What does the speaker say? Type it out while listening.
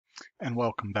And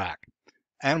welcome back.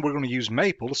 And we're going to use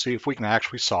Maple to see if we can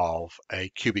actually solve a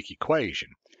cubic equation.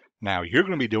 Now, you're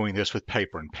going to be doing this with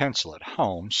paper and pencil at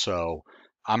home, so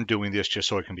I'm doing this just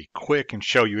so it can be quick and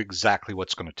show you exactly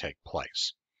what's going to take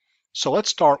place. So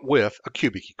let's start with a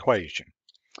cubic equation.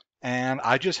 And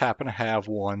I just happen to have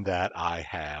one that I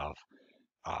have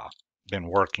been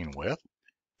working with.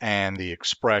 And the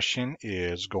expression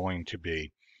is going to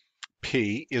be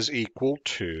P is equal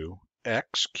to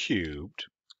x cubed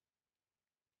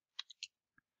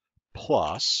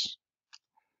plus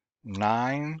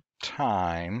 9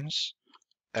 times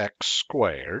x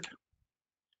squared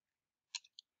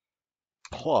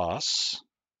plus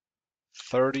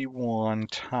 31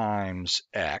 times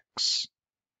x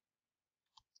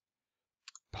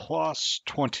plus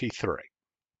 23.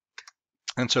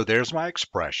 And so there's my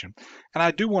expression. And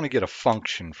I do want to get a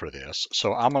function for this.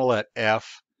 So I'm going to let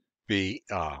f be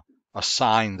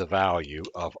assign the value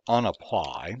of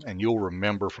unapply. And you'll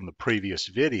remember from the previous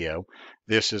video,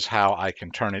 this is how I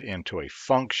can turn it into a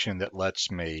function that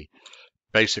lets me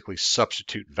basically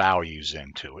substitute values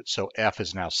into it. So f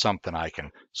is now something I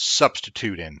can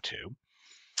substitute into.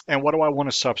 And what do I want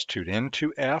to substitute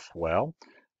into f? Well,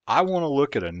 I want to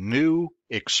look at a new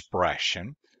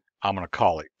expression. I'm going to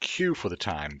call it q for the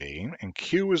time being, and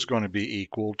q is going to be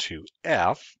equal to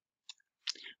f,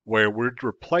 where we're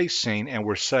replacing and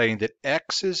we're saying that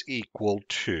x is equal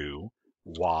to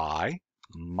y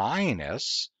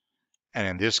minus, and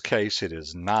in this case it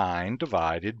is 9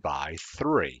 divided by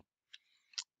 3,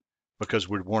 because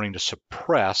we're wanting to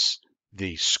suppress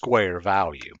the square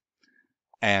value.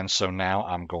 And so now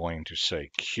I'm going to say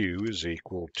q is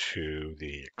equal to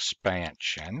the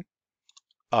expansion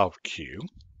of q.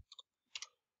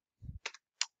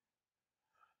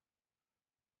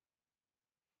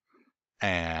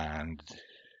 And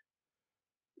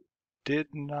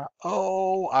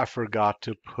I forgot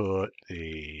to put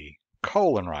the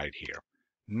colon right here.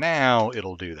 Now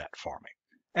it'll do that for me.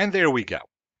 And there we go.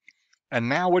 And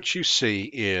now what you see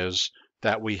is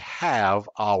that we have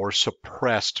our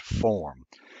suppressed form.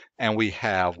 And we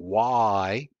have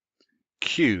y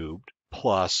cubed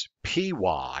plus py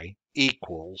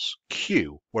equals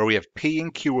q, where we have p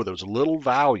and q are those little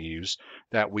values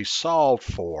that we solved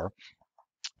for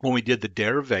when we did the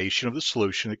derivation of the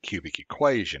solution of the cubic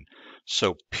equation.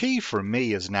 So p for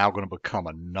me is now going to become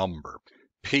a number.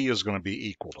 P is going to be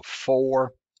equal to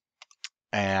 4,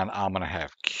 and I'm going to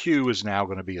have q is now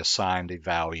going to be assigned a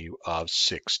value of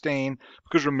 16,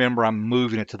 because remember, I'm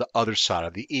moving it to the other side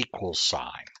of the equal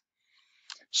sign.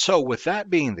 So with that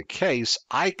being the case,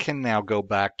 I can now go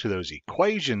back to those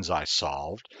equations I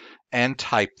solved and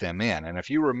type them in. And if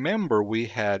you remember, we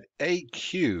had a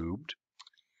cubed.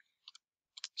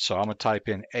 So I'm going to type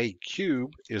in a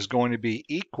cubed is going to be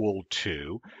equal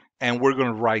to, and we're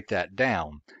going to write that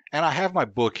down. And I have my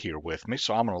book here with me,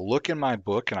 so I'm going to look in my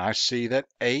book and I see that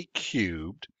a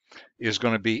cubed is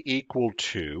going to be equal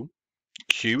to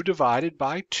q divided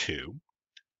by 2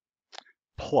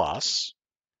 plus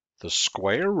the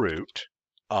square root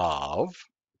of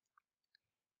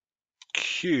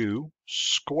q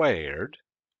squared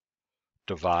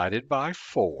divided by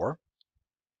 4.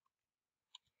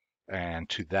 And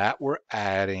to that we're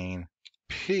adding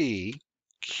p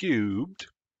cubed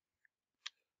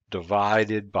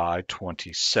divided by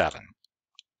 27.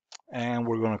 And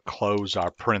we're going to close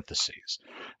our parentheses.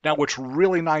 Now what's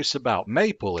really nice about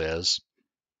Maple is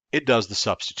it does the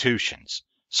substitutions.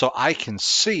 So I can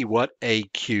see what a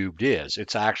cubed is.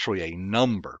 It's actually a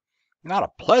number. Not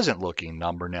a pleasant looking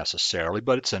number necessarily,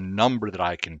 but it's a number that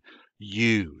I can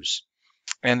use.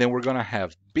 And then we're going to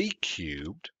have b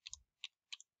cubed.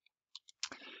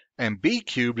 And b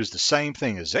cubed is the same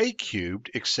thing as a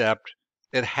cubed, except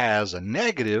it has a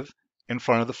negative in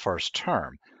front of the first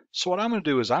term. So what I'm going to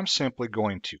do is I'm simply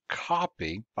going to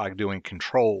copy by doing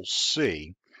Control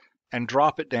C and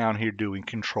drop it down here doing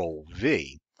Control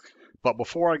V. But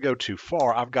before I go too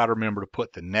far, I've got to remember to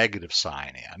put the negative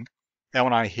sign in. And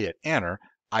when I hit enter,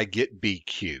 I get b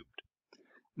cubed.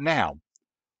 Now,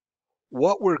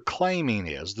 what we're claiming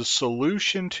is the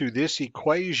solution to this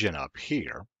equation up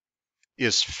here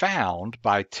is found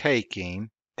by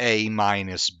taking a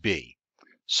minus b.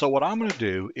 So what I'm going to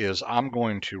do is I'm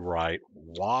going to write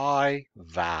y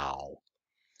val.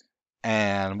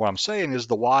 And what I'm saying is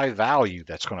the y value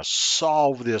that's going to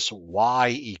solve this y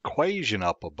equation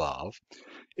up above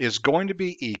is going to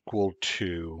be equal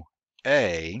to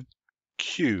a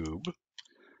cube,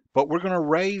 but we're going to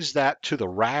raise that to the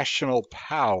rational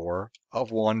power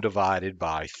of 1 divided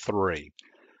by 3.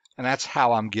 And that's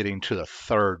how I'm getting to the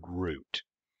third root.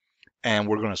 And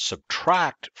we're going to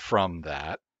subtract from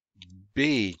that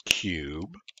b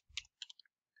cubed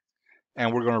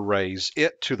and we're going to raise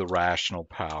it to the rational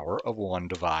power of 1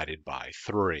 divided by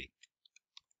 3.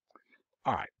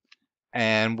 All right,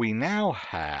 and we now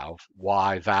have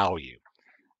y value.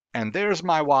 And there's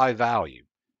my y value.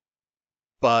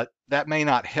 But that may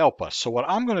not help us. So what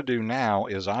I'm going to do now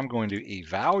is I'm going to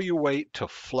evaluate to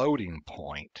floating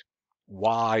point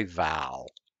y val.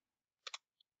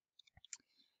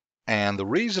 And the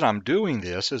reason I'm doing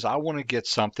this is I want to get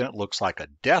something that looks like a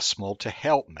decimal to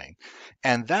help me.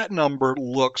 And that number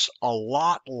looks a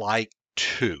lot like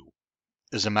 2.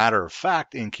 As a matter of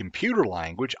fact, in computer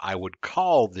language, I would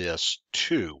call this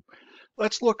 2.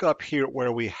 Let's look up here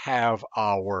where we have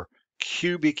our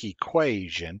cubic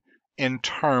equation in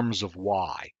terms of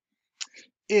y.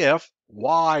 If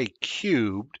y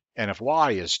cubed, and if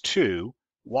y is 2,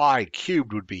 y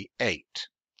cubed would be 8.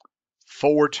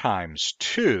 4 times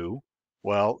 2,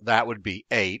 well, that would be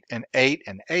 8, and 8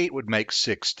 would make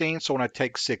 16, so when I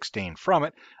take 16 from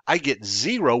it, I get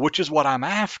 0, which is what I'm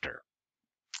after.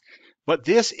 But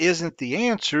this isn't the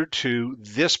answer to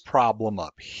this problem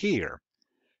up here.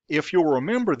 If you'll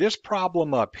remember this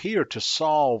problem up here, to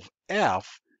solve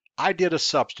f, I did a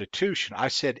substitution. I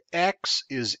said x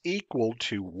is equal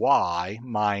to y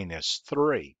minus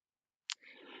 3.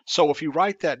 So if you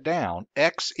write that down,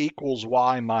 x equals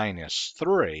y minus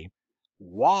 3,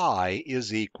 y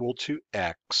is equal to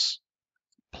x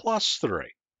plus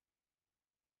 3.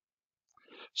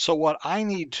 So what I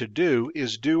need to do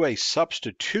is do a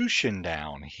substitution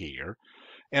down here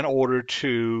in order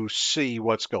to see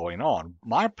what's going on.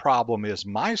 My problem is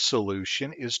my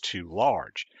solution is too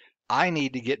large. I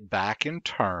need to get back in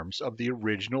terms of the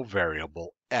original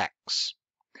variable x.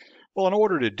 Well, in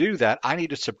order to do that, I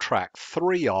need to subtract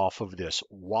 3 off of this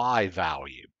y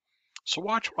value. So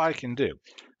watch what I can do.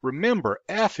 Remember,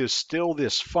 f is still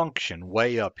this function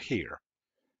way up here.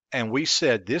 And we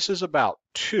said this is about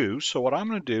 2, so what I'm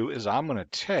going to do is I'm going to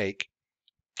take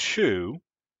 2,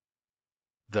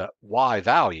 the y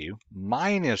value,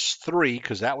 minus 3,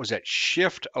 because that was that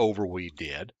shift over we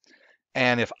did.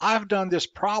 And if I've done this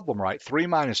problem right, 3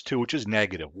 minus 2, which is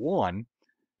 -1,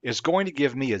 is going to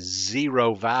give me a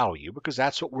 0 value, because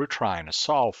that's what we're trying to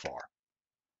solve for.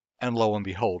 And lo and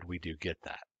behold, we do get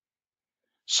that.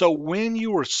 So when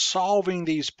you are solving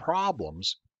these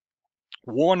problems,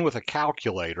 one with a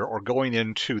calculator or going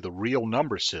into the real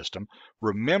number system,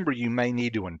 remember you may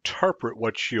need to interpret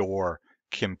what your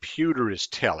computer is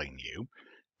telling you.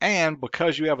 And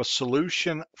because you have a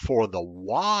solution for the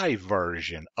y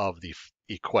version of the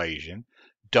equation,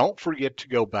 don't forget to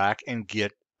go back and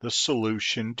get the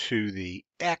solution to the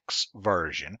x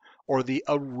version, or the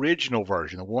original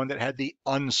version, the one that had the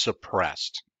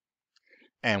unsuppressed.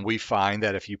 And we find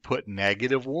that if you put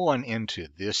 -1 into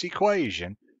this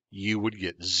equation, you would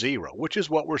get 0, which is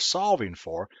what we're solving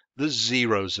for, the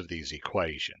zeros of these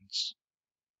equations.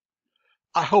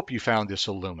 I hope you found this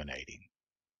illuminating.